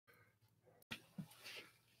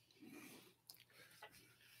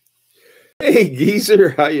Hey, Geezer,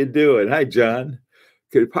 how you doing? Hi, John.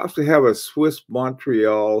 Could you possibly have a Swiss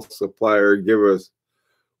Montreal supplier give us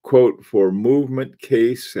quote for movement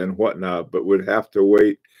case and whatnot, but would have to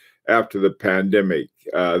wait after the pandemic?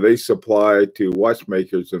 They supply to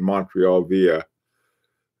watchmakers in Montreal via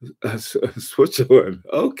Switzerland.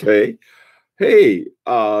 Okay. Hey,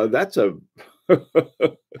 that's a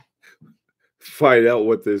find out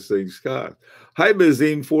what this thing's got. Hi,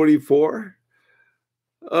 Mazine 44.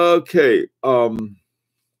 Okay.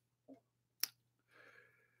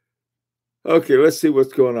 Okay, let's see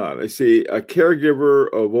what's going on. I see a caregiver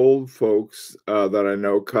of old folks that I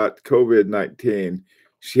know caught COVID-19.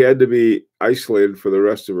 She had to be isolated for the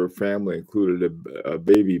rest of her family, included a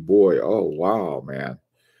baby boy. Oh, wow, man.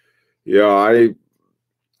 Yeah,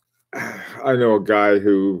 I know a guy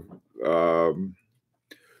who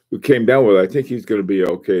came down with it. I think he's going to be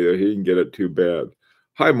okay, though. He didn't get it too bad.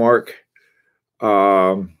 Hi, Mark.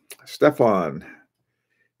 Stefan.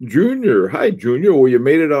 Junior. Hi, Junior. Well, you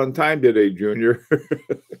made it on time today, Junior.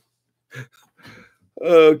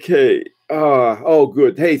 Okay. Oh,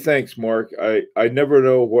 good. Hey, thanks, Mark. I never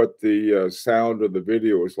know what the sound of the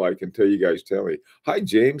video is like until you guys tell me. Hi,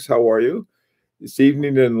 James. How are you? This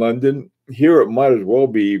evening in London. Here it might as well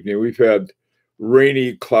be evening. We've had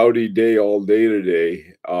rainy, cloudy day all day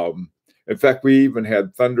today. In fact, we even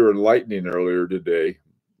had thunder and lightning earlier today,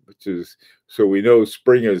 which is so we know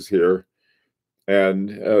spring is here. And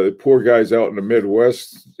the poor guys out in the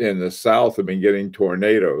Midwest and the South have been getting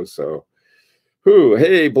tornadoes. So,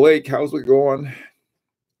 hey, Blake, how's it going?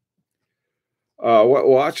 What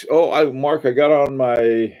watch? Oh, Mark, I got on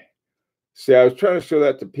my. See, I was trying to show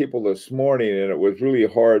that to people this morning, and it was really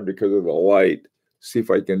hard because of the light. See if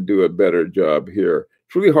I can do a better job here.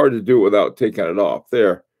 It's really hard to do it without taking it off.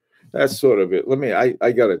 There, that's sort of it.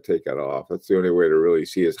 I got to take it off. That's the only way to really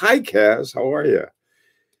see it. Hi, Kaz, how are you?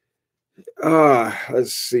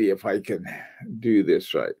 Let's see if I can do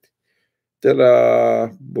this right. Ta-da,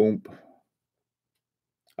 boom.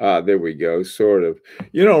 There we go, sort of.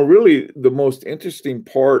 Really the most interesting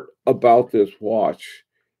part about this watch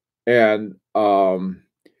and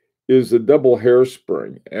is the double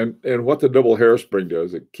hairspring. And what the double hairspring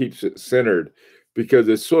does, it keeps it centered because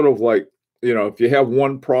it's sort of like, if you have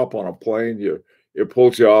one prop on a plane, it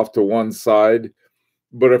pulls you off to one side.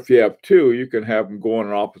 But if you have two, you can have them going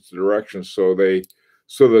in opposite directions, so the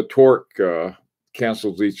torque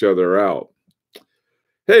cancels each other out.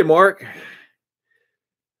 Hey, Mark.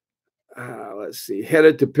 Let's see.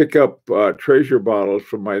 Headed to pick up treasure bottles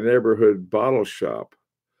from my neighborhood bottle shop.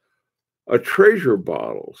 Treasure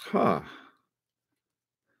bottles, huh?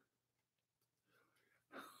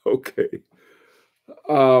 Okay.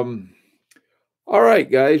 All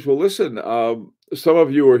right, guys. Well, listen. Some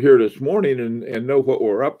of you are here this morning and know what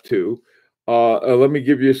we're up to. Let me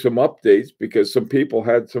give you some updates because some people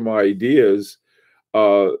had some ideas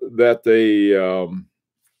that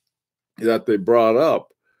they brought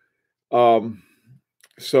up.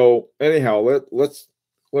 So anyhow,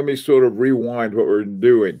 let me sort of rewind what we're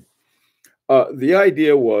doing. The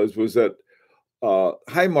idea was that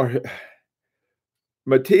hi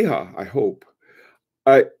Matiha, I hope.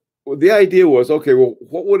 The idea was, okay, well,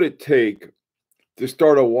 what would it take to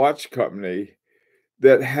start a watch company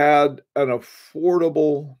that had an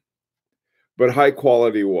affordable but high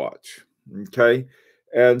quality watch? Okay.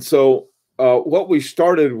 And so what we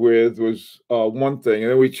started with was one thing,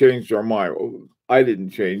 and then we changed our mind. I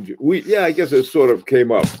didn't change it. I guess it sort of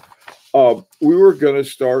came up. We were going to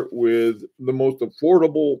start with the most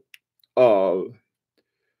affordable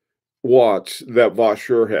watch that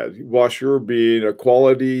Vaucher had. Vaucher being a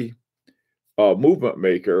quality movement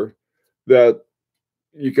maker that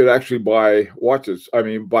you could actually buy watch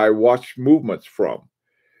watch movements from.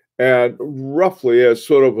 And roughly as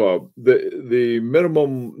sort of the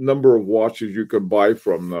minimum number of watches you can buy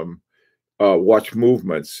from them, watch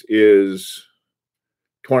movements is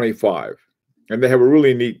 25. And they have a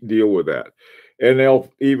really neat deal with that. And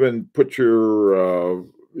they'll even put your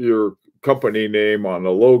company name on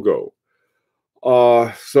the logo.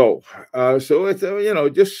 So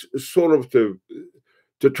it's just sort of to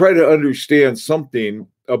try to understand something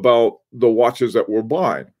about the watches that we're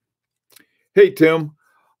buying. Hey, Tim.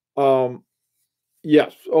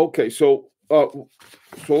 Yes. Okay. So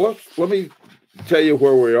let me tell you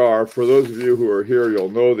where we are. For those of you who are here, you'll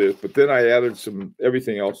know this, but then I added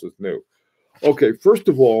everything else is new. Okay. First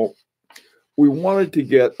of all, we wanted to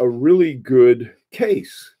get a really good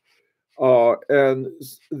case. And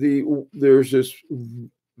there's this,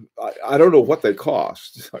 I don't know what they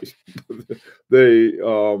cost. They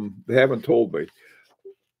haven't told me,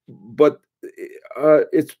 but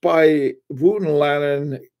it's by Wooten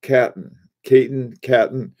Lannon Catton,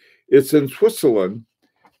 Caton. It's in Switzerland,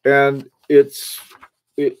 and I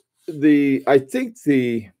think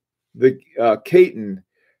the Caton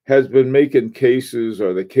has been making cases,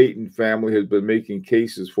 or the Caton family has been making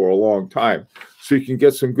cases for a long time, so you can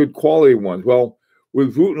get some good quality ones. Well,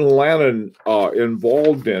 with Wooten Lannon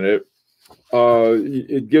involved in it,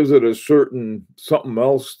 it gives it a certain something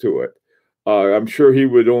else to it. I'm sure he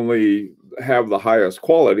would only have the highest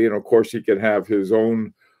quality, and of course he can have his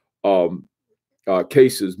own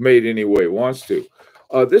cases made any way he wants to.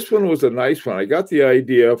 This one was a nice one. I got the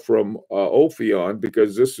idea from Ophion,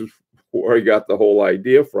 because this is where I got the whole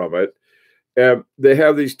idea from it. And they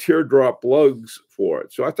have these teardrop lugs for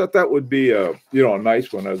it, so I thought that would be a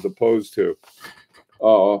nice one, as opposed to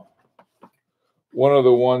one of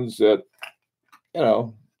the ones that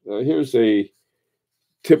here's a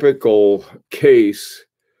typical case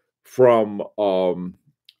from I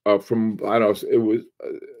don't know, it was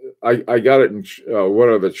I got it in one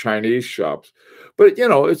of the Chinese shops, but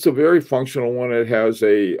it's a very functional one. It has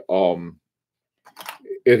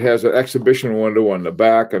an exhibition window on the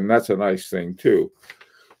back, and that's a nice thing too.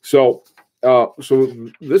 So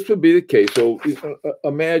this would be the case. So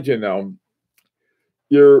imagine now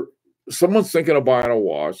someone's thinking of buying a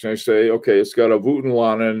watch, and they say, okay, it's got a Wooten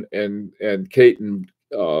Lannon and Caton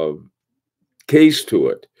case to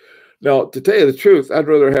it. Now, to tell you the truth, I'd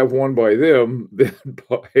rather have one by them than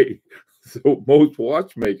by most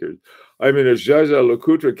watchmakers. I mean, as Jaja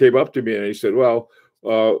Lecoutre came up to me and he said, well,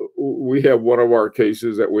 we have one of our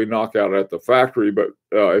cases that we knock out at the factory, but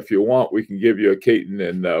if you want, we can give you a Caton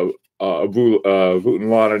and Wooten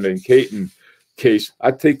Lannon and Caton case. I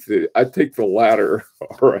take the latter.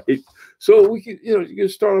 All right. So we can, you can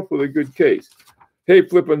start off with a good case. Hey,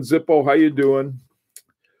 Flippin' Zippo, how you doing?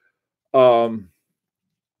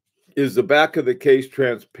 Is the back of the case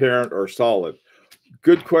transparent or solid?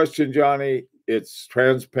 Good question, Johnny. It's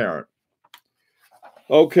transparent.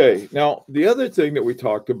 Okay. Now, the other thing that we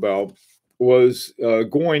talked about was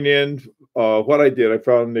going in. What I did, I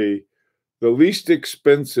found the least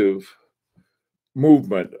expensive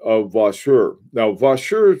movement of Vaucher. Now,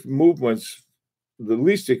 Vaucher's movements, the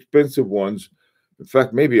least expensive ones, in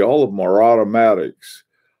fact, maybe all of them are automatics.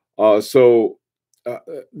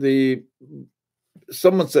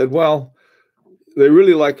 Someone said, well, they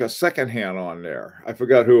really like a second hand on there. I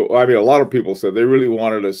forgot who. I mean, a lot of people said they really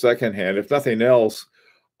wanted a second hand, if nothing else,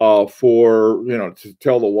 for to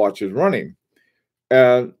tell the watch is running.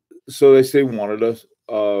 And so they say wanted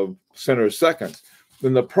a center seconds.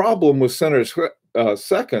 Then the problem with center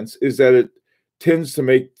seconds is that it tends to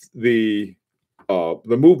make the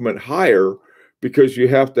movement higher, because you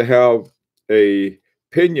have to have a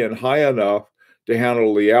pinion high enough to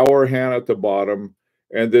handle the hour hand at the bottom,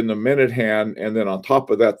 and then the minute hand, and then on top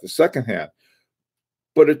of that, the second hand.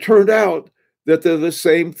 But it turned out that they're the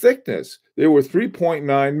same thickness. They were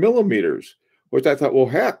 3.9 millimeters, which I thought, well,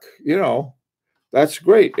 heck, that's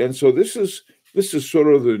great. And so this is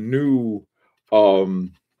sort of the new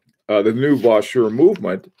Vaucher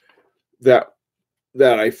movement that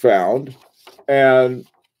I found. And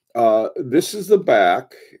this is the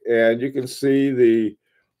back, and you can see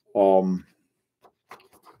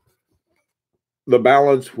the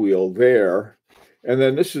balance wheel there, and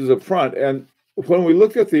then this is the front. And when we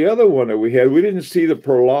looked at the other one that we had, we didn't see the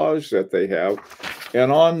perlage that they have.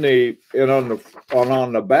 And on the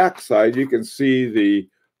back side, you can see the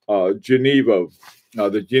Geneva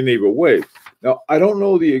weight. Now, I don't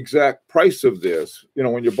know the exact price of this,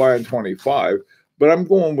 when you're buying 25, but I'm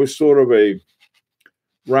going with sort of a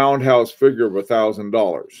roundhouse figure of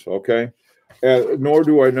 $1,000. Okay, and nor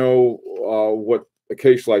do I know what a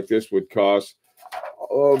case like this would cost.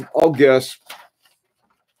 I'll guess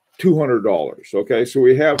 $200. Okay, so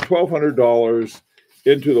we have $1,200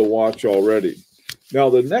 into the watch already. Now,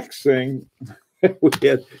 the next thing we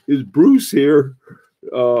had is Bruce here.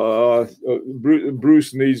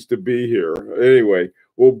 Bruce needs to be here. Anyway,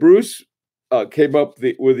 well, Bruce came up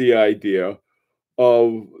with the idea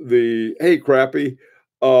of hey, Crappy,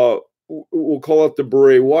 we'll call it the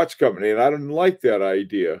Beret Watch Company. And I didn't like that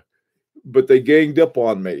idea, but they ganged up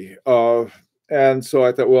on me. And so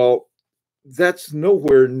I thought, well, that's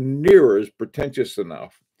nowhere near as pretentious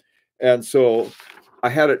enough. And so I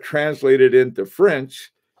had it translated into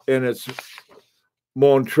French, and it's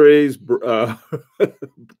Montreuil's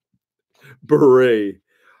Beret.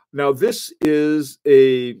 Now, this is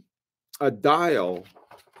a dial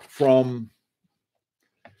from,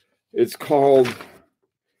 it's called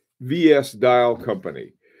VS Dial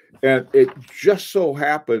Company. And it just so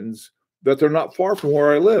happens that they're not far from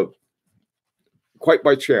where I live, quite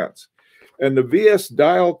by chance. And the VS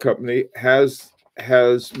Dial Company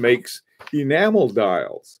makes enamel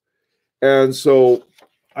dials. And so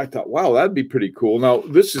I thought, wow, that'd be pretty cool. Now,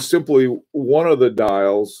 this is simply one of the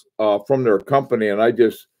dials from their company, and I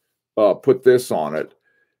just put this on it.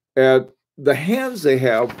 And the hands they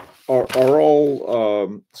have are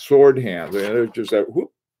all sword hands, and they're just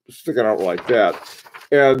sticking out like that.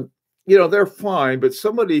 And they're fine, but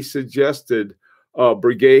somebody suggested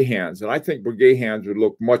Breguet hands, and I think Breguet hands would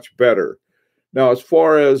look much better. Now, as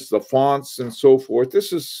far as the fonts and so forth,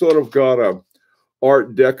 this has sort of got a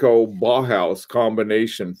Art Deco Bauhaus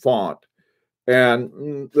combination font,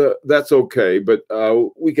 and that's okay. But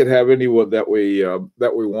we could have anyone that we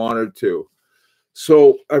wanted to.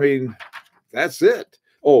 So, I mean, that's it.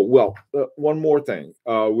 Oh well, one more thing.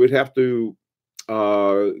 We'd have to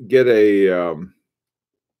get a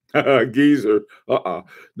Geezer.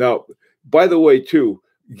 Now, by the way, too,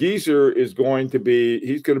 Geezer is going to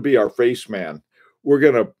be—he's going to be our face man. We're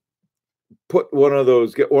going to get one of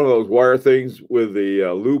those wire things with the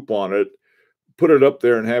loop on it, put it up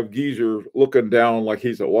there, and have Geezer looking down like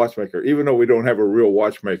he's a watchmaker, even though we don't have a real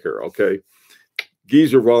watchmaker. Okay,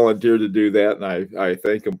 Geezer volunteered to do that, and I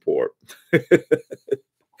thank him for it.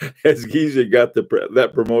 Has Geezer got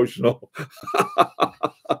that promotional?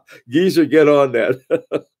 Geezer, get on that.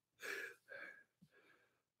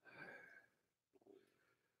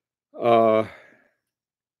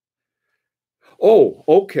 Oh,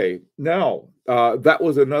 okay. Now, that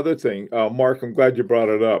was another thing. Mark, I'm glad you brought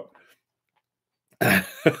it up.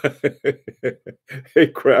 Hey,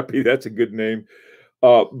 Crappy, that's a good name.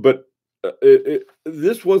 But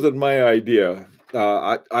this wasn't my idea.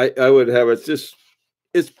 I would have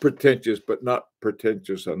it's pretentious, but not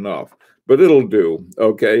pretentious enough. But it'll do.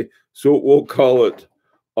 Okay, so we'll call it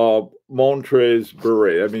Montres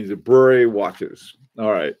Beret. That means the Beret watches.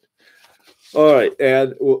 All right. All right,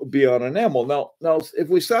 and we'll be on enamel. Now, if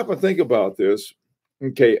we stop and think about this,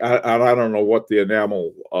 okay, I don't know what the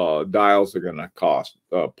enamel dials are going to cost,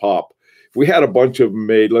 pop. If we had a bunch of them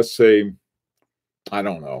made, let's say, I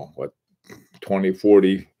don't know, what, 20,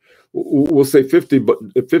 40, we'll say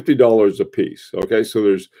 $50 a piece, okay? So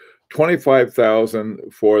there's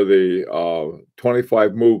 25,000 for the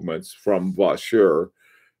 25 movements from Vaucher,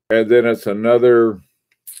 and then it's another,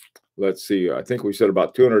 let's see, I think we said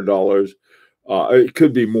about $200. It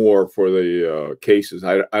could be more for the cases.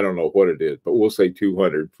 I don't know what it is, but we'll say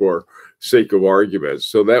 200 for sake of argument.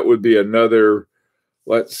 So that would be another,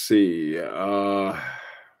 let's see, about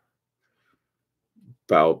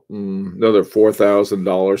another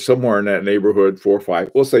 $4,000, somewhere in that neighborhood, 4 or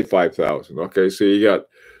 5. We'll say 5,000. Okay, so you got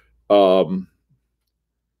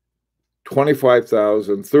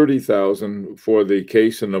 25,000, 30,000 for the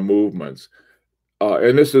case and the movements.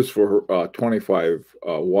 And this is for 25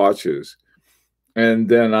 watches. And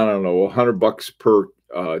then, I don't know, $100 per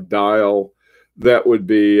dial. That would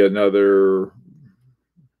be another,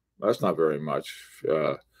 that's not very much.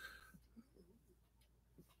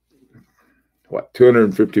 What,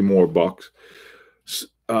 250 more bucks.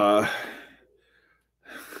 Okay,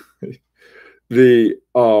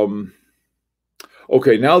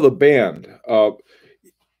 now the band.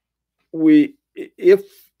 If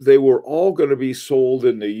they were all going to be sold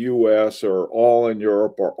in the US or all in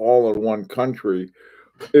Europe or all in one country,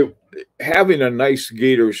 having a nice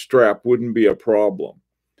gator strap wouldn't be a problem.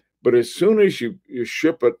 But as soon as you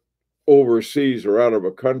ship it overseas or out of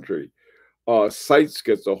a country, Sites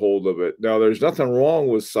gets a hold of it. Now, there's nothing wrong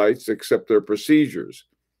with Sites except their procedures.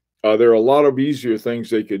 There are a lot of easier things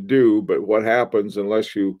they could do, but what happens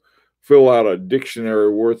unless you fill out a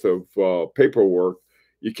dictionary worth of paperwork,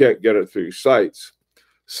 you can't get it through Sites.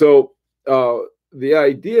 So the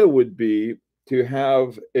idea would be to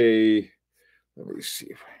have a, let me see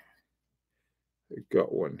if I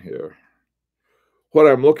got one here. What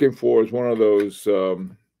I'm looking for is one of those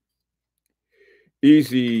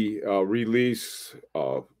easy release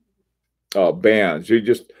bands. You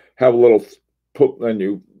just have a little put, and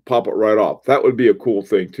you pop it right off. That would be a cool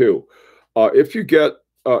thing too. If you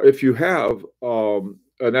have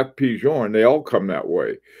an FP Journe, they all come that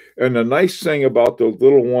way. And the nice thing about those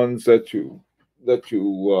little ones that you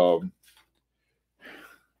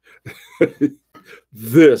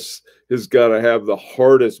this has got to have the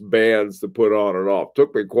hardest bands to put on and off.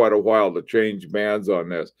 Took me quite a while to change bands on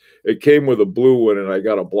this. It came with a blue one, and I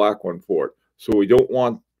got a black one for it. So we don't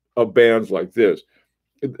want bands like this.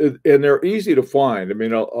 And they're easy to find. I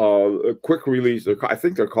mean, a quick release, I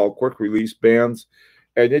think they're called quick release bands,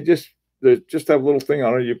 and they just have a little thing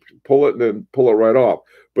on it. You pull it and then pull it right off.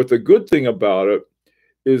 But the good thing about it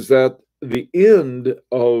is that the end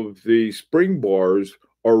of the spring bars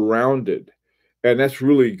are rounded, and that's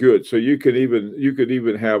really good. So you could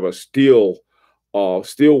even have a steel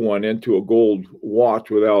steel one into a gold watch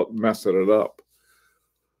without messing it up.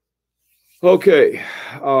 Okay,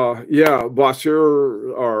 yeah,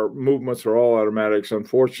 Vaucher, our movements are all automatics.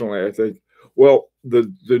 Unfortunately, I think. Well,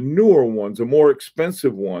 the newer ones, the more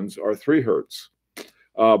expensive ones, are 3 hertz.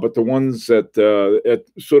 But the ones at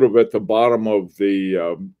sort of at the bottom of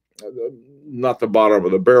the not the bottom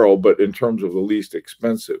of the barrel, but in terms of the least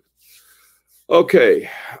expensive. Okay.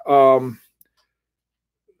 All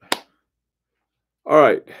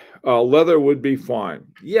right. Leather would be fine.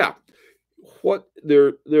 Yeah.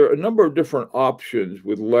 There are a number of different options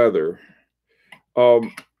with leather.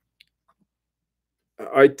 I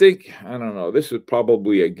think, I don't know, this is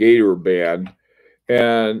probably a Gator band,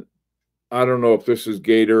 and I don't know if this is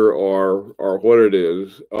Gator or what it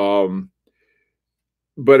is.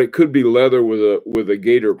 But it could be leather with a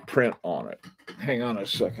Gator print on it. Hang on a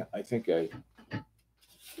second. I think I.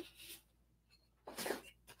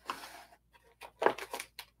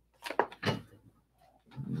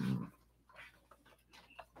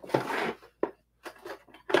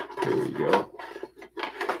 Here we go.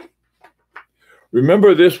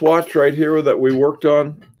 Remember this watch right here that we worked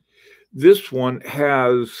on? This one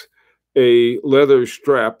has a leather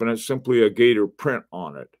strap, and it's simply a Gator print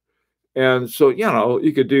on it. And so, you know,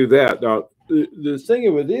 you could do that. Now, the thing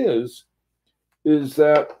of it is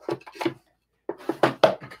that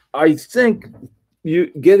I think you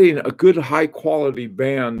getting a good high quality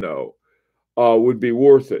band though would be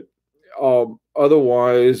worth it.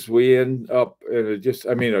 Otherwise, we end up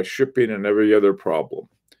in a shipping and every other problem.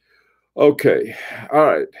 Okay, all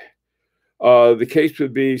right. The case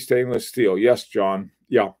would be stainless steel. Yes, John.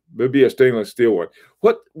 Yeah, there'd be a stainless steel one.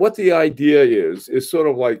 What the idea is sort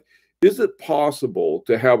of like, is it possible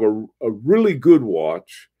to have a really good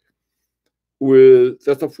watch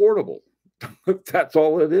that's affordable? That's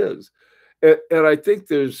all it is. And I think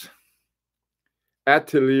there's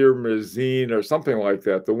Atelier Mazine or something like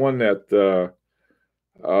that, the one that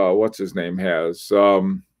what's his name has.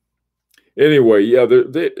 Anyway, yeah,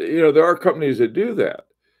 there are companies that do that.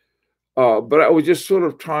 But I was just sort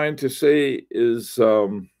of trying to say is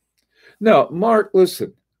now, Mark,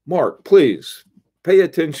 listen, Mark, please pay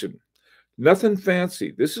attention. Nothing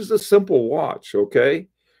fancy. This is a simple watch, okay?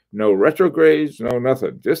 No retrogrades, no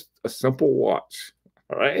nothing. Just a simple watch.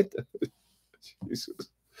 All right. Jesus.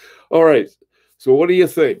 All right. So what do you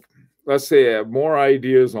think? Let's say I have more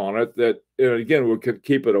ideas on it that, again, we could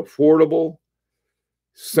keep it affordable,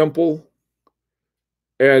 simple,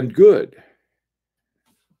 and good.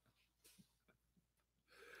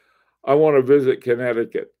 I want to visit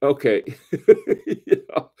Connecticut. Okay.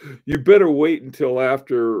 Yeah. You better wait until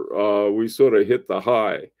after we sort of hit the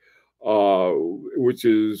high, which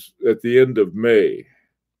is at the end of May.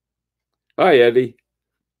 Hi, Eddie.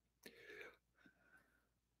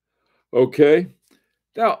 Okay.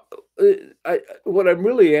 Now, what I'm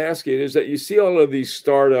really asking is that you see all of these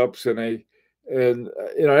startups, and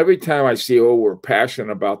every time I see, oh, we're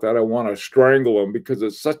passionate about that, I want to strangle them because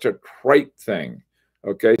it's such a trite thing.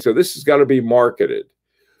 Okay, so this has got to be marketed,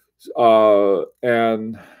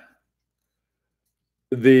 and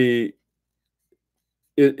it's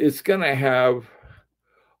going to have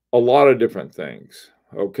a lot of different things.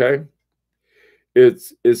 Okay,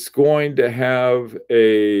 it's going to have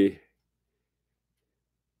a.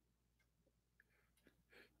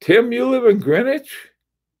 Tim, you live in Greenwich?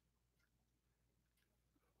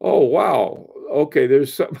 Oh, wow. Okay,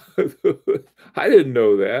 there's some. I didn't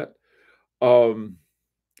know that.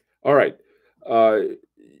 All right.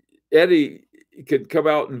 Eddie can come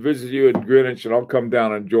out and visit you in Greenwich, and I'll come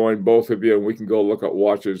down and join both of you, and we can go look at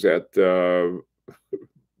watches at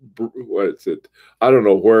what is it? I don't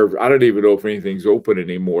know where. I don't even know if anything's open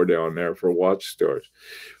anymore down there for watch stores.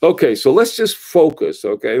 Okay, so let's just focus.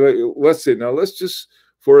 Okay, let's see. Now let's just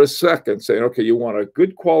for a second say, okay, you want a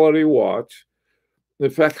good quality watch.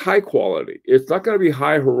 In fact, high quality. It's not going to be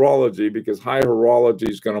high horology because high horology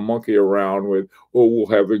is going to monkey around with, oh, we'll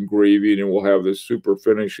have engraving and we'll have this super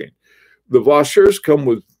finishing. The Vauchers come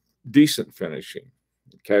with decent finishing.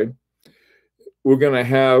 Okay, we're going to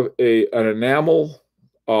have an enamel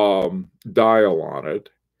dial on it.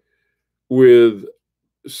 With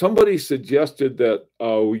somebody suggested that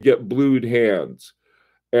we get blued hands,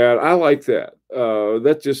 and I like that.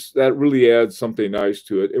 That really adds something nice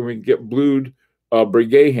to it, and we can get blued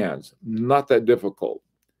Breguet hands. Not that difficult,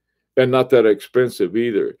 and not that expensive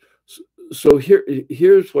either. So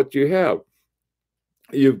here's what you have.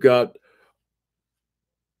 You've got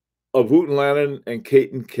a Voutilanen and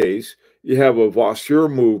Caton case. You have a Vaucher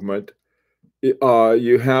movement.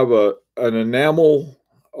 You have an enamel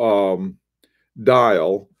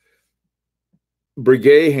dial,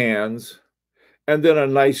 Breguet hands, and then a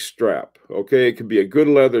nice strap. Okay, it could be a good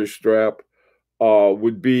leather strap.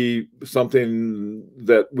 Would be something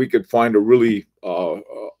that we could find a really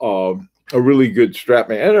good strap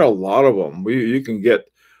man. And there are a lot of them. You can get.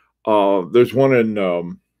 There's one in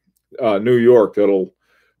New York that'll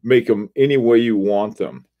make them any way you want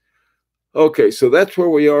them. Okay, so that's where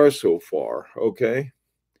we are so far. Okay.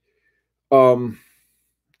 Um,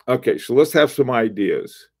 okay, so let's have some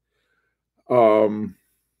ideas. Um,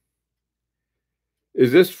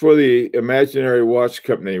 is this for the imaginary watch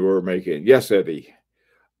company we're making? Yes, Eddie.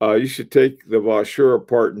 You should take the Vauchour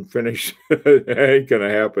apart and finish. Ain't gonna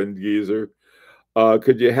happen, geezer.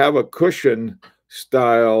 Could you have a cushion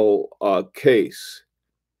style case?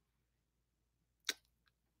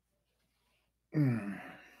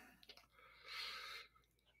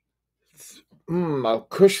 A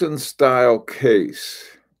cushion style case.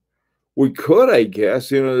 We could, I guess.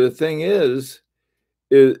 You know, the thing is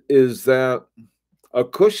that a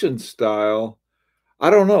cushion style. I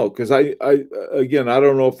don't know because I again, I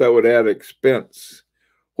don't know if that would add expense.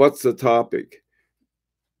 What's the topic?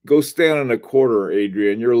 Go stand in a corner,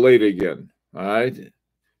 Adrian. You're late again. All right,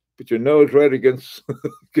 put your nose right against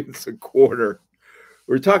against the corner.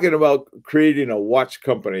 We're talking about creating a watch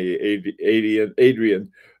company,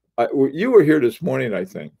 Adrian. You were here this morning, I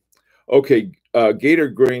think. Okay, Gator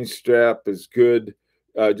grain strap is good.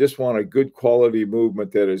 Just want a good quality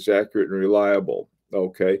movement that is accurate and reliable.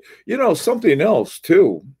 Okay, you know something else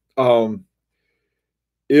too. Um,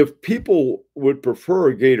 if people would prefer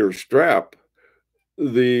a Gator strap,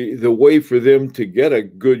 the way for them to get a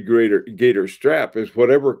good Gator strap is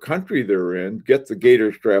whatever country they're in, get the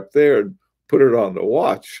Gator strap there and put it on the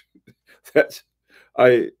watch. That's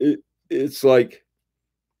it's like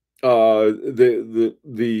the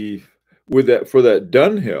with that for that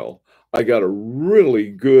Dunhill, I got a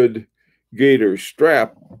really good Gator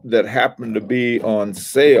strap that happened to be on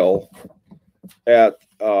sale at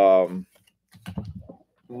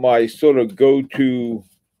my sort of go-to.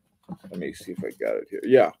 Let me see if I got it here.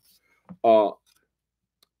 Yeah,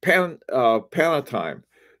 Panatime.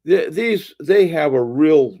 They have a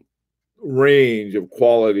real range of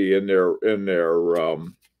quality in their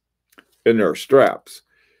straps,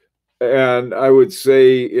 and I would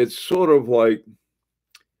say it's sort of like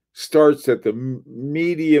starts at the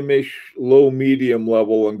medium-ish, low medium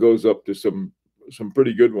level and goes up to some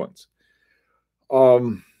pretty good ones.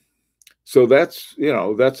 So that's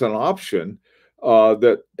that's an option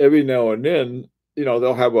that every now and then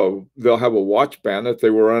they'll have a watch band that they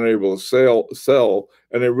were unable to sell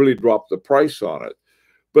and they really drop the price on it.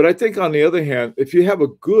 But I think on the other hand, if you have a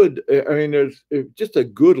good, I mean, there's just a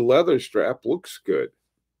good leather strap looks good.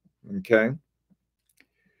 Okay.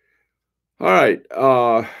 All right.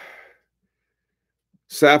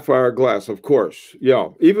 Sapphire glass, of course. Yeah.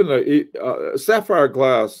 Even the sapphire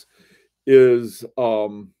glass is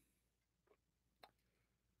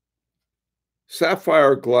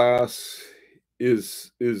sapphire glass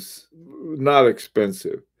is not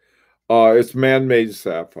expensive. It's man-made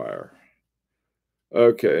sapphire.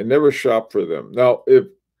 Okay, never shop for them. Now, if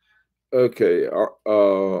okay,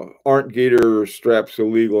 aren't Gator straps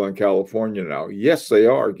illegal in California now? Yes, they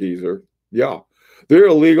are, geezer. Yeah, they're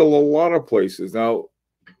illegal a lot of places now.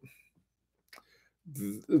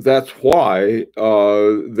 That's why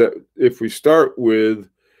that if we start with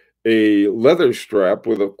a leather strap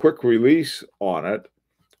with a quick release on it,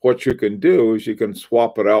 what you can do is you can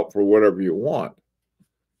swap it out for whatever you want.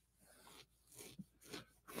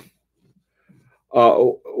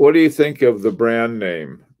 What do you think of the brand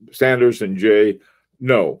name Sanders and Jay?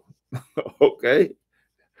 No. Okay.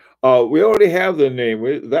 We already have the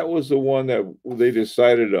name. That was the one that they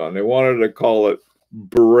decided on. They wanted to call it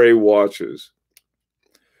Beret Watches.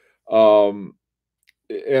 And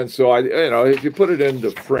so if you put it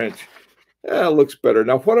into French, it looks better.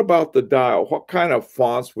 Now, what about the dial? What kind of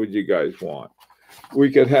fonts would you guys want?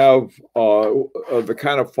 We could have the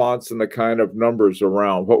kind of fonts and the kind of numbers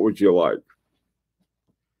around. What would you like?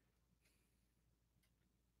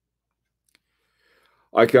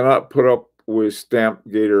 I cannot put up with stamped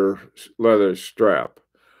Gator leather strap.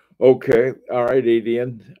 Okay, all right,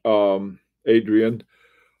 Adrian.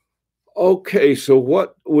 Okay, so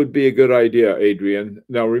what would be a good idea, Adrian?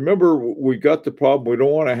 Now, remember, we got the problem. We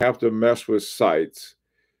don't want to have to mess with sites,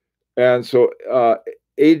 and so,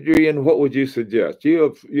 Adrian, what would you suggest?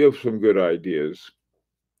 You have some good ideas.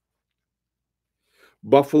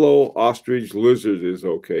 Buffalo, ostrich, lizard is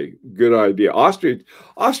okay. Good idea. Ostrich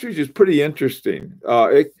is pretty interesting.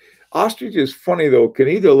 Ostrich is funny though. Can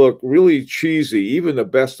either look really cheesy, even the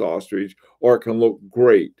best ostrich, or it can look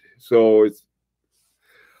great. So it's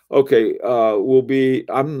Okay, will be.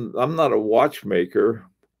 I'm not a watchmaker.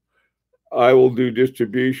 I will do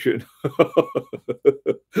distribution.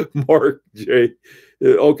 Mark J.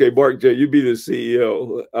 Okay, Mark J. You be the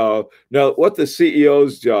CEO. Now, what the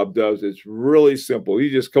CEO's job does is really simple. You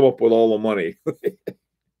just come up with all the money.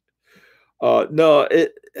 No,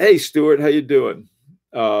 hey Stuart, how you doing?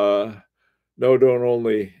 No,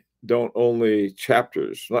 don't only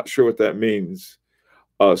chapters. Not sure what that means,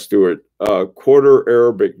 Stuart. Quarter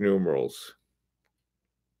Arabic numerals.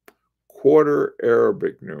 Quarter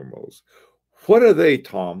Arabic numerals. What are they,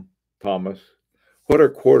 Thomas? What are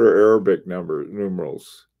quarter Arabic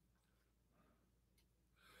numerals?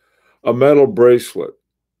 A metal bracelet.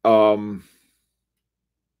 I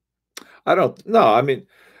don't know. I mean,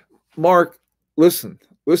 Mark, listen,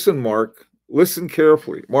 Mark, listen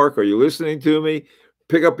carefully. Mark, are you listening to me?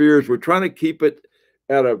 Pick up your ears. We're trying to keep it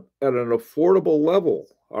at an affordable level.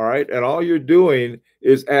 All right. And all you're doing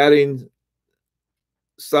is adding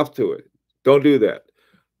stuff to it. Don't do that.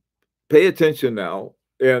 Pay attention now.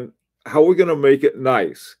 And how we're going to make it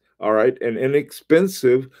nice. All right. And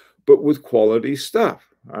inexpensive, but with quality stuff.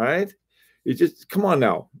 All right. You just come on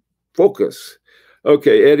now. Focus.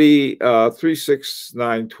 Okay, Eddie,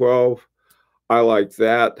 36912. I like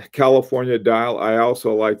that. California dial. I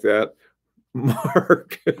also like that.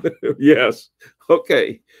 Mark, yes.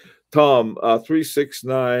 Okay. Tom,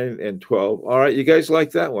 369 and 12. All right, you guys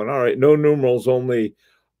like that one. All right, no numerals, only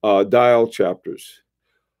dial chapters.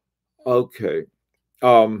 Okay.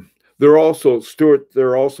 They're also, Stuart,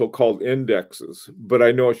 they're also called indexes, but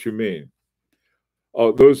I know what you mean.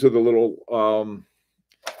 Oh, those are the little,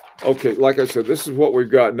 okay, like I said, this is what we've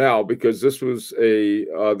got now because this was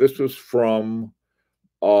from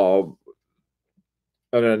an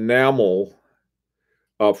enamel,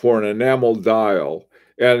 for an enamel dial.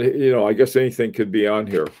 And, you know, I guess anything could be on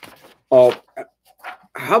here.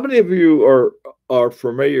 How many of you are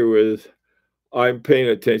familiar with I'm paying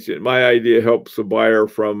attention? My idea helps the buyer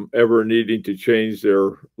from ever needing to change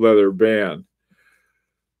their leather band.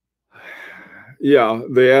 Yeah,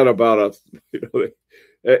 they add about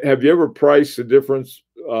have you ever priced the difference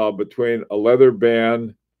between a leather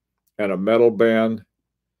band and a metal band?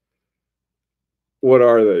 What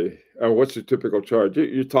are they? What's the typical charge?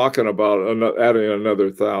 You're talking about adding another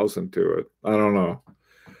 1,000 to it. I don't know.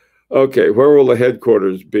 Okay, where will the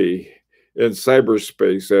headquarters be? In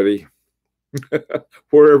cyberspace, Eddie.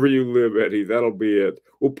 Wherever you live, Eddie, that'll be it.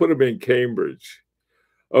 We'll put them in Cambridge.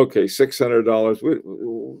 Okay,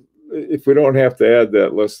 $600. If we don't have to add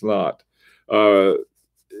that, let's not.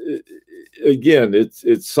 Again,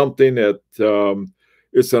 it's something that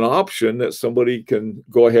it's an option that somebody can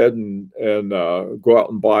go ahead and go out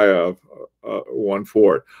and buy a one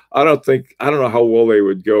for it. I don't know how well they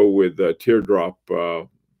would go with teardrop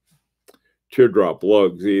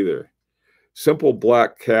lugs either. Simple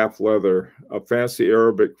black calf leather, a fancy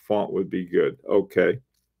Arabic font would be good. Okay,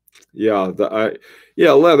 yeah,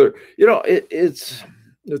 leather. You know, it's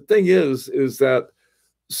the thing is that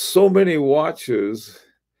so many watches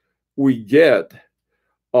we get,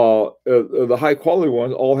 the high quality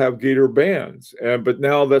ones all have gator bands, but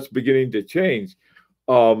now that's beginning to change.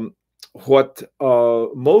 What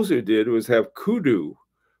Moser did was have kudu,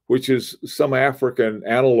 which is some African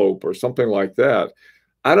antelope or something like that.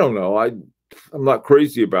 I don't know. I'm not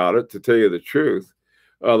crazy about it, to tell you the truth.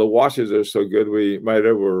 The watches are so good we might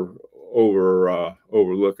overlook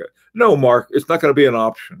it. No, Mark, it's not going to be an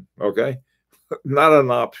option. Okay, not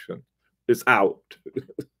an option. It's out.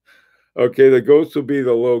 Okay, the ghost will be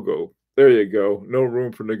the logo. There you go. No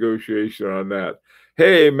room for negotiation on that.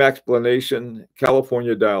 Hey, Maxplanation,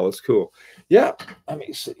 California dial is cool. Yeah, let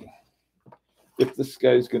me see if this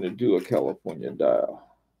guy's going to do a California dial.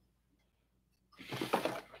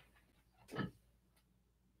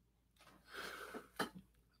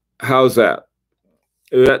 How's that?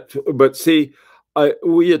 But see,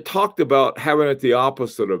 we had talked about having it the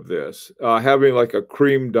opposite of this, having like a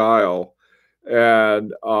cream dial,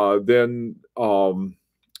 and then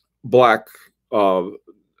black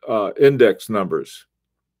index numbers.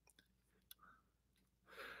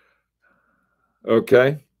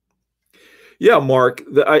 Okay. Yeah, Mark,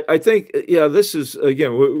 I think, yeah, this is,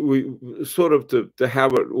 again, we sort of to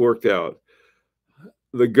have it worked out.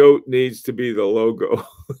 The goat needs to be the logo.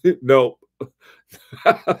 No.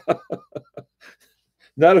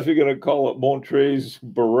 Not if you're going to call it Montreuil's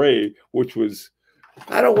beret, which was,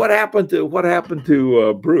 I don't know what happened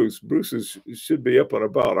to Bruce. Bruce should be up and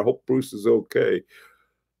about. I hope Bruce is okay.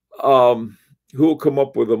 Who will come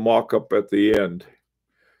up with a mock-up at the end?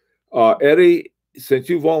 Eddie, since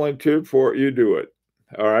you volunteered for it, you do it.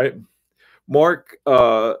 All right. Mark,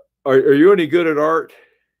 are you any good at art?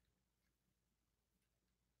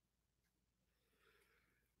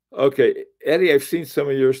 Okay, Eddie, I've seen some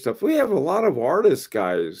of your stuff. We have a lot of artists,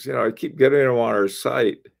 guys. You know, I keep getting them on our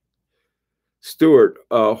site. Stuart,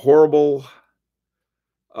 horrible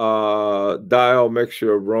dial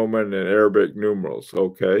mixture of Roman and Arabic numerals.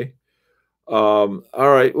 Okay. All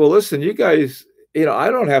right. Well, listen, you guys, you know, I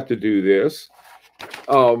don't have to do this.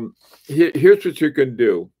 Here's what you can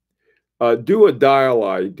do. Do a dial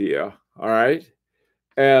idea. All right.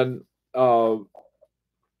 And uh,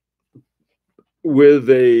 with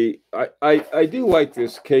I do like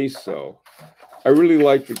this case though. I really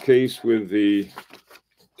like the case with the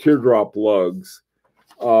teardrop lugs,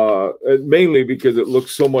 mainly because it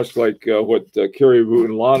looks so much like what Kerry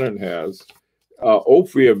Rutan has.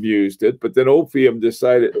 Ophium used it, but then Ophium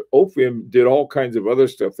did all kinds of other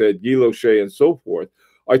stuff. They had Guilloche and so forth.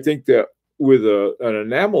 I think that with an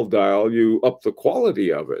enamel dial, you up the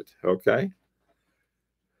quality of it. Okay.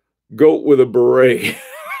 Goat with a beret.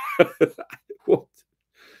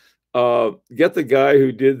 Get the guy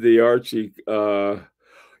who did the Archie.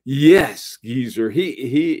 Yes, Geezer.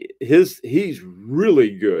 He's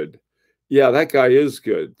really good. Yeah, that guy is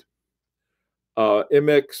good.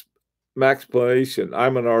 MX Maxplanation.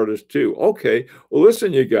 I'm an artist too. Okay. Well,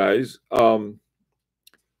 listen, you guys.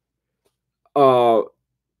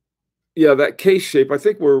 Yeah, that case shape. I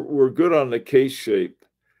think we're good on the case shape.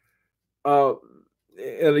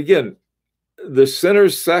 And again, the center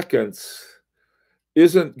seconds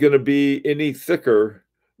isn't going to be any thicker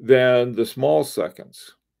than the small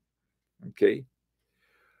seconds. Okay.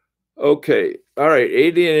 Okay. All right.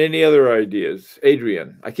 Adrian, any other ideas?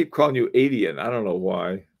 Adrian. I keep calling you Adrian. I don't know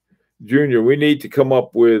why. Junior, we need to come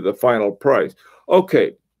up with a final price.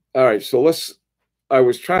 Okay. All right. So I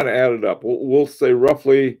was trying to add it up. We'll say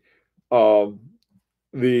roughly the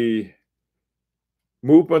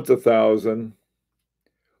movement's 1,000.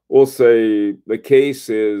 We'll say the case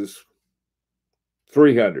is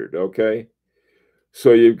 300. Okay.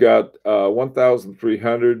 So you've got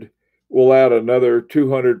 1,300. We'll add another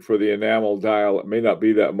 200 for the enamel dial. It may not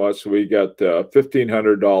be that much. So we got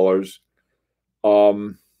 $1,500.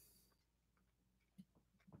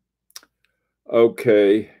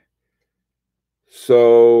 Okay.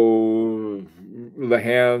 So the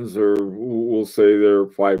hands we'll say they're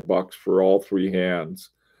 $5 for all three hands,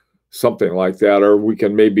 something like that. Or we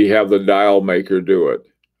can maybe have the dial maker do it.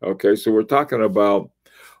 Okay. So we're talking about,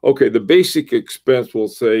 okay, the basic expense we'll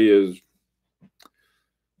say is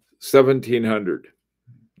 1,700.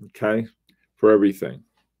 Okay, for everything.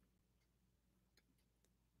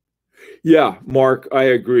 Yeah, Mark, I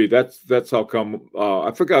agree. That's how come.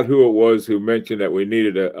 I forgot who it was who mentioned that we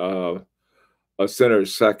needed a center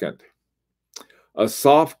second, a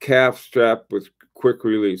soft calf strap with quick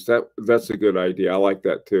release. That's a good idea. I like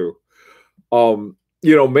that too. You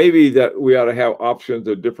know, maybe that we ought to have options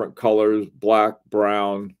of different colors, black,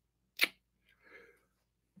 brown,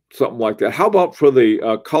 something like that. How about for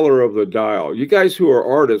the color of the dial? You guys who are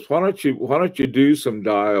artists, why don't you do some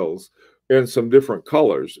dials in some different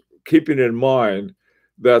colors, keeping in mind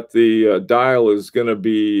that the dial is going to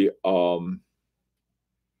be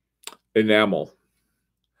enamel.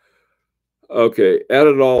 Okay, add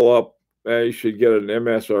it all up, and you should get an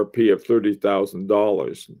MSRP of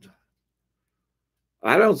 $30,000.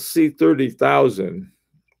 I don't see 30,000.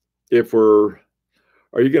 If are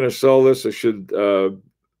you going to sell this? Or should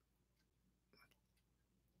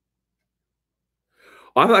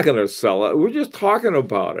I'm not going to sell it. We're just talking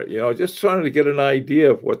about it, you know, just trying to get an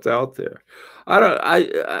idea of what's out there. I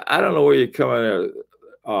don't know where you're coming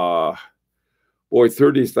at. Boy,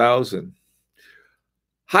 30,000.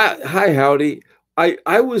 Hi, howdy.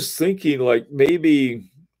 I was thinking like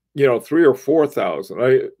maybe, you know, 3 or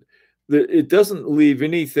 4,000. It doesn't leave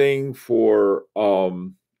anything for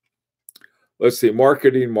let's see,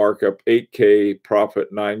 marketing markup 8K,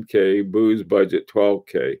 profit 9K, booze budget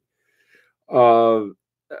 12K.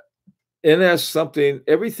 NS something,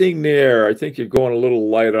 everything there. I think you're going a little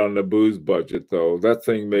light on the booze budget, though. That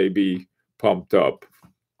thing may be pumped up.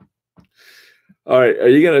 All right, are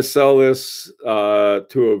you going to sell this to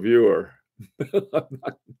a viewer?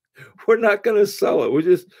 We're not going to sell it. We're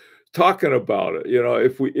just talking about it. You know,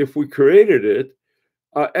 if we created it,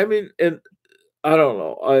 I mean, and I don't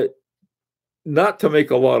know, not to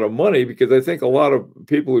make a lot of money, because I think a lot of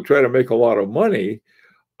people who try to make a lot of money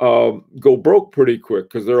go broke pretty quick,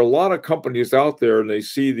 because there are a lot of companies out there and they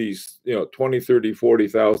see these, you know, $20,000,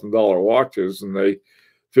 $30,000, $40,000 watches, and they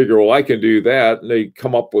figure, well, I can do that, and they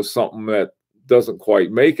come up with something that doesn't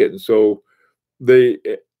quite make it, and so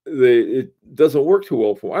it doesn't work too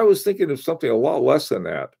well for them. I was thinking of something a lot less than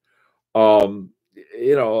that.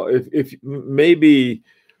 You know, if maybe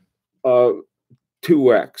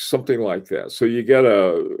 2x, something like that. So you get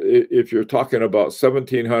if you're talking about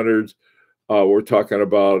 1700s, we're talking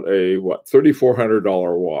about a what,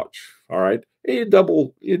 $3,400 watch. All right. And you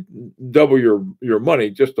double your money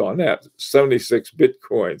just on that. 76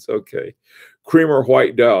 Bitcoins. Okay. Creamer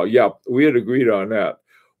white dial. Yeah, we had agreed on that.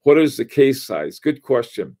 What is the case size? Good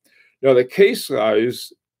question. Now the case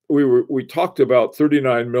size, we talked about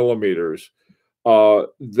 39 millimeters.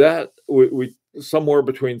 That we somewhere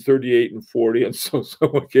between 38 and 40, and so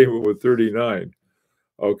someone came up with 39.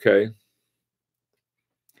 Okay.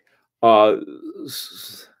 Uh,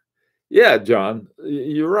 yeah, John,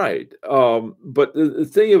 you're right. But the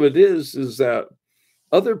thing of it is that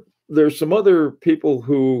there's some other people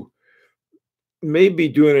who may be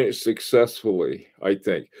doing it successfully, I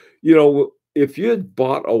think. You know, if you had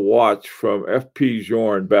bought a watch from FP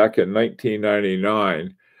Journe back in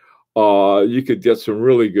 1999, you could get some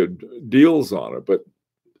really good deals on it. But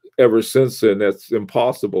ever since then, that's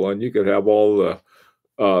impossible, and you could have all the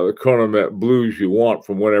Chronomet blues you want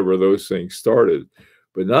from whenever those things started,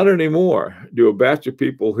 but not anymore. Do a batch of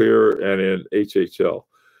people here and in HHL.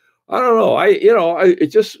 I don't know. It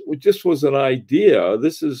just was an idea.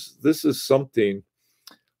 This is something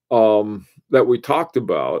that we talked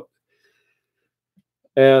about,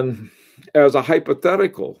 and as a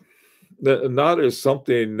hypothetical, not as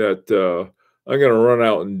something that I'm going to run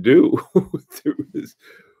out and do.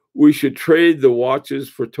 We should trade the watches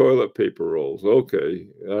for toilet paper rolls. Okay,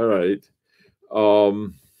 all right.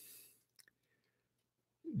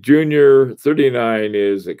 Junior, 39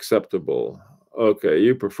 is acceptable. Okay,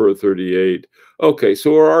 you prefer 38. Okay,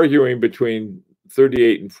 so we're arguing between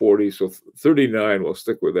 38 and 40, so 39, we'll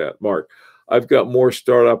stick with that. Mark, I've got more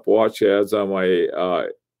startup watch ads on my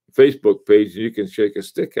Facebook page than you can shake a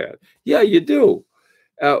stick at. Yeah, you do.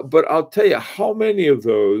 But I'll tell you how many of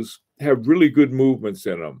those have really good movements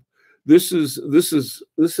in them. This is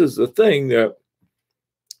the thing that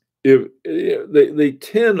if they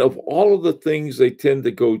tend, of all of the things they tend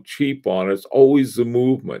to go cheap on, it's always the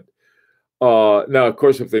movement. Now, of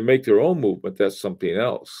course, if they make their own movement, that's something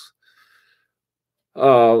else.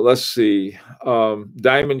 Let's see,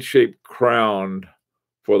 diamond-shaped crown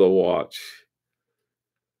for the watch.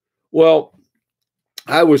 Well,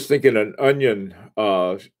 I was thinking an onion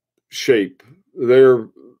shape.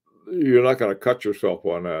 You're not going to cut yourself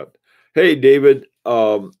on that. Hey, David,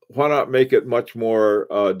 why not make it much more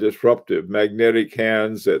disruptive? Magnetic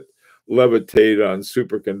hands that levitate on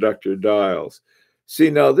superconductor dials. See,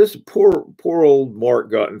 now this poor old Mark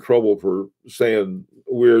got in trouble for saying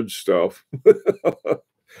weird stuff.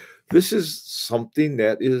 This is something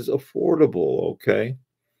that is affordable, okay?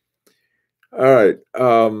 All right.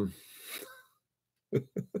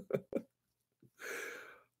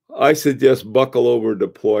 I suggest buckle over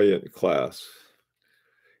deployant class.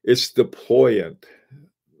 It's deployant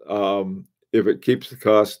if it keeps the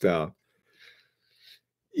cost down.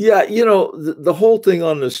 Yeah, the whole thing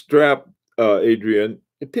on the strap, Adrian,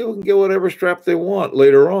 people can get whatever strap they want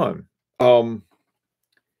later on.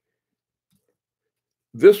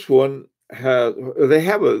 This one they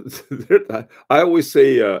have I always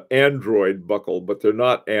say Android buckle, but they're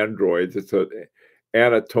not Androids. It's a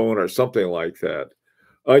Anatone or something like that.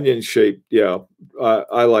 Onion shaped, yeah,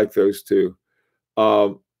 I like those too.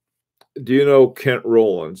 Do you know Kent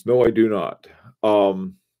Rowlands? No, I do not.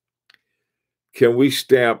 Can we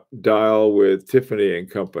stamp dial with Tiffany and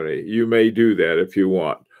Company? You may do that if you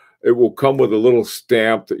want. It will come with a little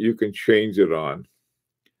stamp that you can change it on.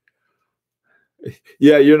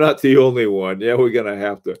 Yeah, you're not the only one. Yeah, we're going to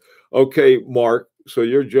have to. Okay, Mark, so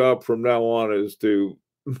your job from now on is to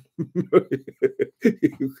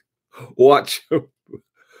watch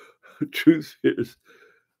Truth Fears.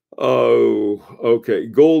 Oh, okay.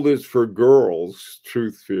 Gold is for girls,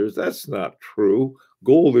 Truth Fears. That's not true.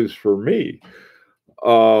 Gold is for me.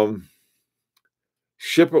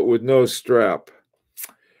 Ship it with no strap.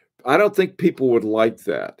 I don't think people would like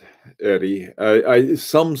that, Eddie.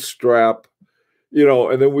 Some strap,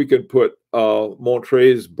 and then we could put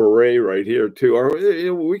Montre's beret right here too,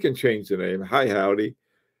 or we can change the name. Hi, howdy.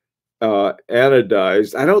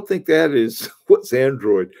 Anodized. I don't think that is what's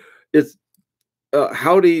Android. It's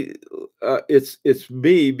howdy. It's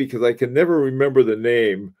me, because I can never remember the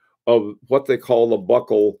name of what they call the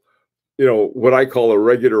buckle. What I call a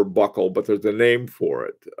regular buckle, but there's a name for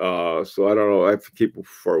it. So I don't know. I have to keep it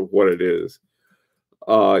for what it is.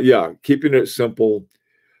 Yeah, keeping it simple.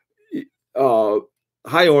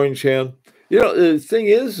 Hi, Orange Hand. The thing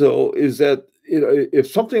is, though, is that if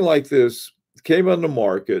something like this came on the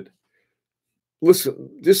market, listen,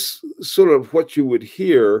 this sort of what you would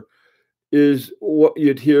hear is what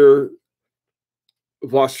you'd hear: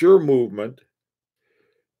 Vaussure movement,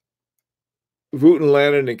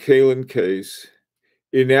 Voutilanen and Kalin case,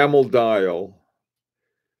 enamel dial,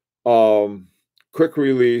 quick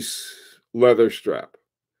release leather strap.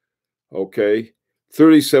 Okay,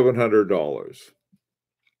 $3,700.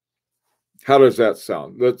 How does that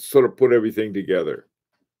sound? Let's sort of put everything together.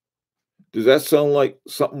 Does that sound like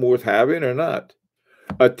something worth having or not?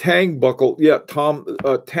 A Tang buckle, yeah, Tom.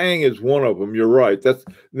 Tang is one of them. You're right.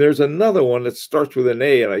 There's another one that starts with an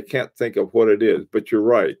A, and I can't think of what it is. But you're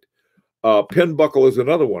right. Pin buckle is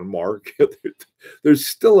another one, Mark. There's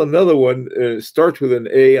still another one. It starts with an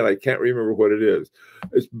A, and I can't remember what it is.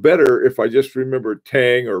 It's better if I just remember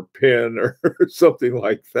Tang or Pin or something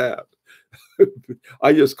like that.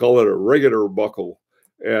 I just call it a regular buckle.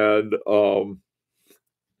 And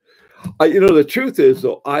the truth is,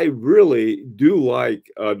 though, I really do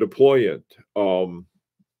like deployant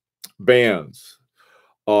bands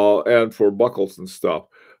and for buckles and stuff.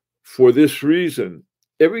 For this reason,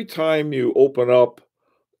 every time you open up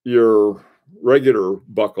your regular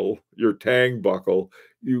buckle, your Tang buckle,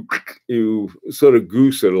 you sort of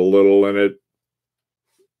goose it a little, and it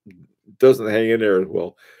doesn't hang in there as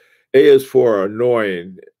well. A is for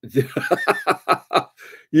annoying. You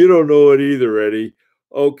don't know it either, Eddie.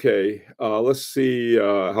 Okay, let's see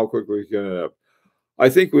how quickly we can end up. I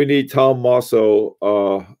think we need Tom Mosso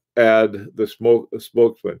add the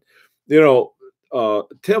spokesman.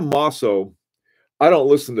 Tim Mosso. I don't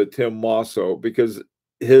listen to Tim Mosso because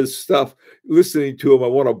his stuff. Listening to him, I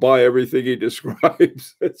want to buy everything he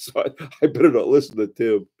describes. So I better not listen to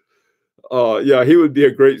Tim. Yeah, he would be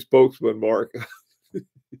a great spokesman, Mark.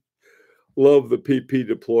 Love the PP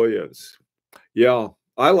deployants. Yeah,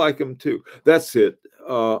 I like them too. That's it.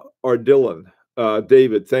 Ardillon,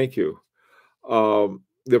 David, thank you.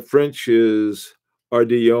 The French is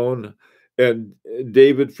Ardillon, and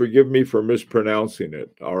David, forgive me for mispronouncing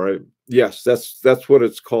it. All right. Yes, that's what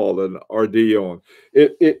it's called, an Ardillon.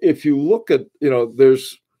 If you look at,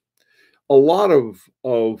 there's a lot of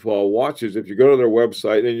watches. If you go to their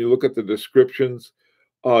website and you look at the descriptions,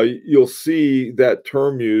 you'll see that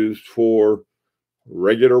term used for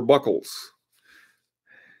regular buckles.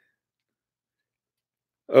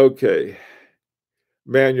 Okay.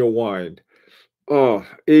 Manual wind. Oh,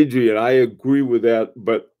 Adrian, I agree with that,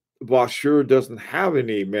 but Vaucher doesn't have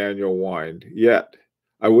any manual wind yet.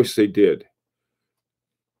 I wish they did.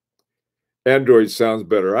 Android sounds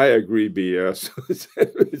better. I agree, BS.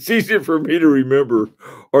 It's easier for me to remember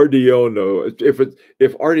Ardillon, though.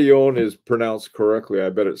 If Ardillon is pronounced correctly, I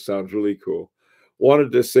bet it sounds really cool.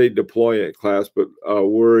 Wanted to say deployant class, but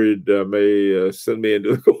worried may send me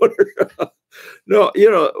into the corner. No,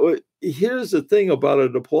 here's the thing about a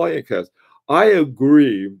deployant class. I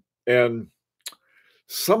agree, and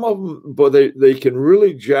some of them, but they can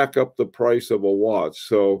really jack up the price of a watch.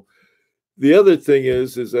 So the other thing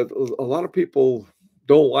is that a lot of people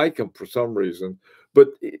don't like them for some reason. But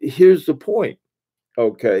here's the point.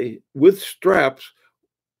 Okay, with straps,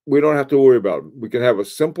 we don't have to worry about it. We can have a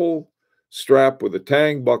simple strap with a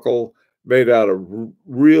Tang buckle made out of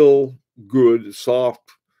real good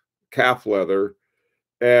soft calf leather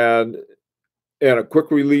and a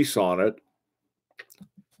quick release on it.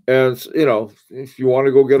 And if you want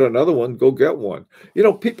to go get another one, go get one.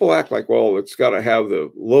 People act like, well, it's got to have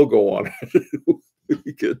the logo on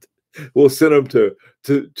it. We'll send them to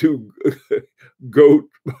Goat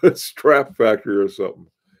Strap Factory or something.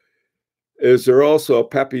 Is there also a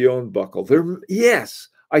Papillon buckle? Yes,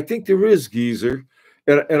 I think there is, Geezer,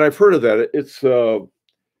 and I've heard of that. It's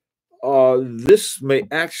this may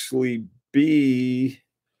actually be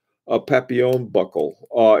a Papillon buckle.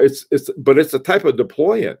 But it's a type of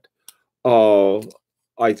deployant,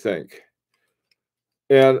 I think.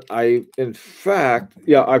 And in fact,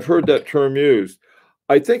 yeah, I've heard that term used.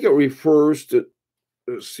 I think it refers to.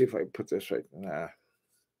 Let's see if I put this right. Nah.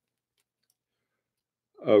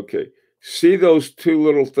 Okay. See those two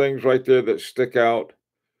little things right there that stick out?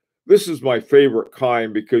 This is my favorite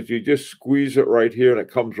kind because you just squeeze it right here and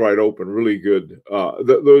it comes right open, really good.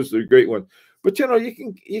 Those are great ones. But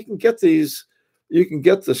you can get these. You can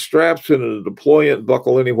get the straps in a deployant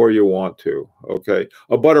buckle anywhere you want to. Okay,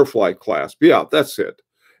 a butterfly clasp. Yeah, that's it.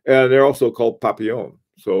 And they're also called papillon.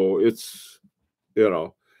 So it's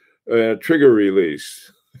a trigger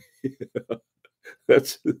release.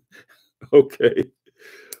 That's okay.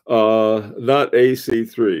 Not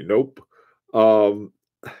AC3. Nope.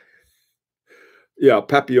 Yeah,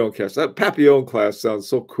 Papillon class. That Papillon class sounds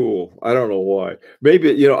so cool. I don't know why.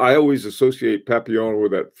 Maybe, I always associate Papillon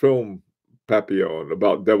with that film Papillon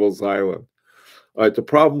about Devil's Island. The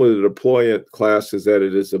problem with the deployant class is that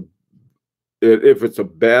if it's a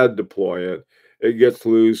bad deployant, it gets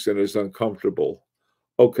loose and is uncomfortable.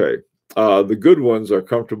 Okay. The good ones are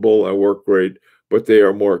comfortable and work great, but they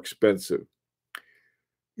are more expensive.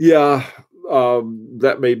 Yeah,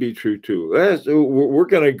 that may be true too. We're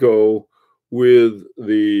going to go with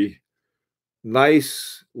the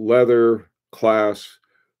nice leather clasp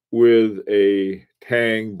with a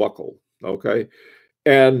tang buckle. Okay.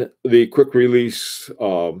 And the quick release,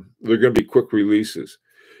 they're going to be quick releases.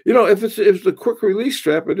 If it's a quick release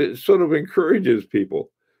strap, it sort of encourages people.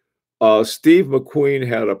 Steve McQueen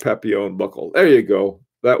had a Papillon buckle. There you go.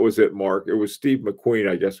 That was it, Mark. It was Steve McQueen,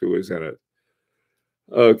 I guess, who was in it.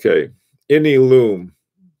 Okay. Any loom?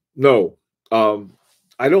 No.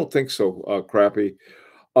 I don't think so, Crappy.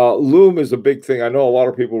 Loom is a big thing. I know a lot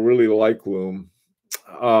of people really like loom.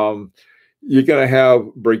 Um, you're gonna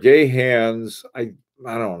have brigade hands. I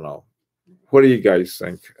don't know. What do you guys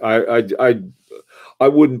think? I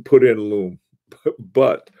wouldn't put in loom,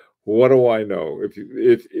 but what do I know?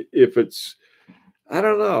 If it's, I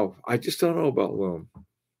don't know. I just don't know about loom.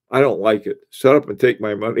 I don't like it. Shut up and take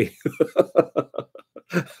my money.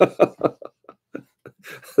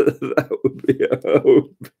 That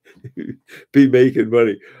would be making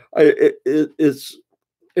money.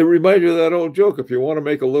 It reminds you of that old joke. If you want to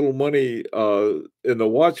make a little money in the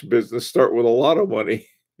watch business, start with a lot of money.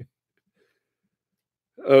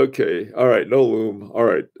 Okay. All right. No loom. All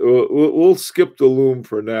right. We'll skip the loom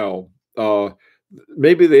for now.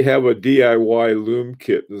 Maybe they have a DIY loom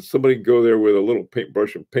kit and somebody can go there with a little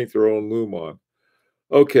paintbrush and paint their own loom on.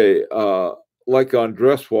 Okay. Like on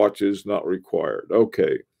dress watches, not required.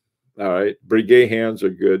 Okay. All right. Brigade hands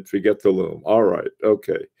are good. Forget the loom. All right.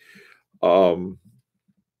 Okay. Um,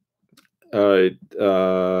 all right.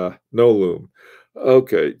 No loom.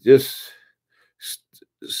 Okay.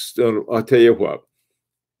 I'll tell you what.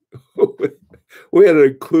 We had to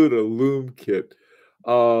include a loom kit.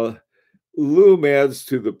 Uh, Loom adds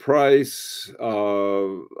to the price. I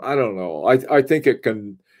don't know. I think it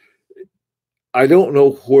can. I don't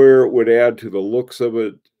know where it would add to the looks of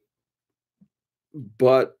it,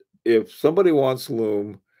 but if somebody wants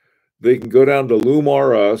loom, they can go down to Loom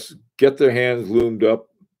R Us, get their hands loomed up,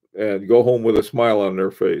 and go home with a smile on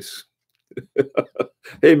their face.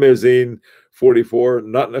 Hey, Mazine 44,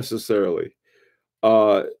 not necessarily.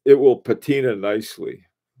 It will patina nicely.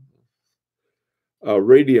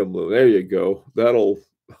 Radium loom. There you go. That'll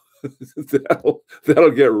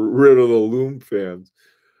get rid of the loom fans.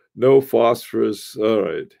 No phosphorus. All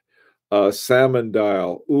right. Salmon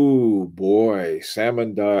dial. Ooh boy,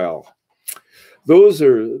 salmon dial. Those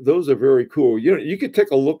are very cool. You could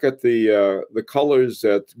take a look at the colors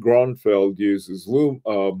that Gronfeld uses.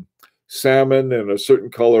 Loom, salmon and a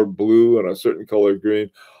certain color blue and a certain color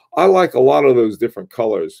green. I like a lot of those different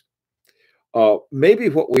colors. Maybe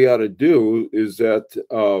what we ought to do is that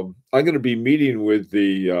I'm going to be meeting with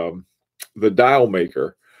the dial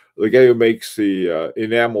maker, the guy who makes the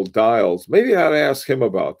enamel dials. Maybe I ought to ask him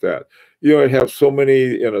about that. I have so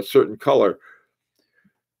many in a certain color.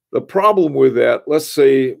 The problem with that, let's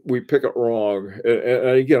say we pick it wrong, and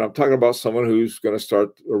again, I'm talking about someone who's going to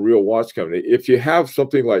start a real watch company. If you have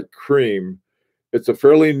something like cream, it's a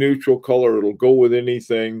fairly neutral color. It'll go with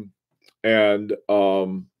anything, and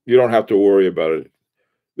you don't have to worry about it.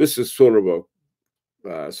 This is sort of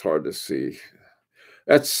it's hard to see.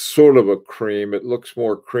 That's sort of a cream. It looks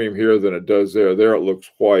more cream here than it does there. There it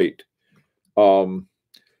looks white,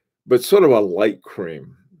 but sort of a light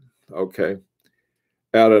cream. Okay.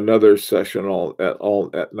 At another session all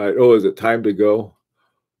at night. Oh, is it time to go?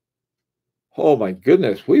 Oh my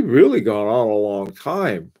goodness, we've really gone on a long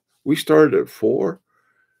time. We started at 4.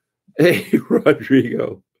 Hey,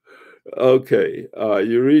 Rodrigo. Okay,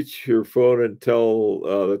 you reach your phone and tell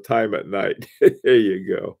the time at night. There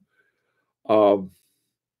you go.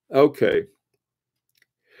 Okay.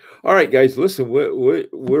 All right, guys. Listen,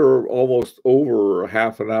 we're almost over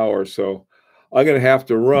half an hour, so I'm going to have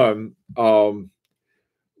to run.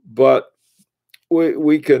 But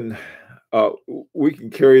we can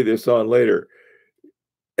carry this on later.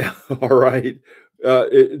 All right.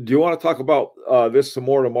 Do you want to talk about this some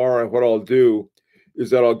more tomorrow? And what I'll do is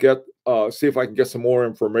that I'll get see if I can get some more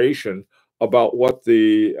information about what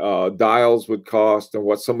the dials would cost and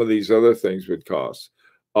what some of these other things would cost.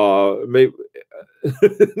 Maybe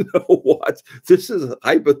no, what? This is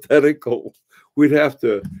hypothetical. We'd have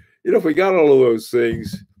to, if we got all of those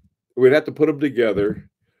things, we'd have to put them together.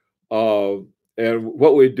 And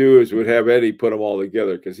what we'd do is we'd have Eddie put them all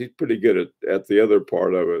together because he's pretty good at the other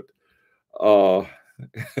part of it. Am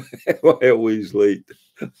I always late?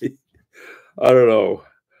 I don't know.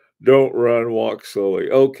 Don't run, walk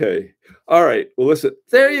slowly. Okay. All right. Well, listen,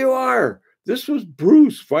 there you are. This was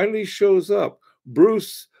Bruce finally shows up.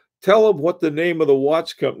 Bruce tell them what the name of the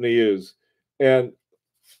watch company is. And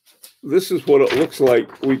this is what it looks like.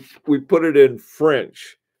 We put it in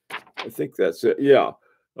French. I think that's it. Yeah.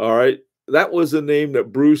 All right. That was the name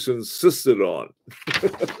that Bruce insisted on.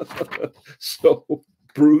 So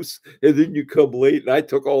Bruce, and then you come late, and I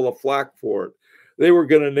took all the flack for it. They were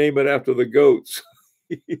going to name it after the goats.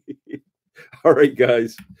 All right,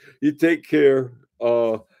 guys. You take care.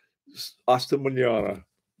 Hasta mañana.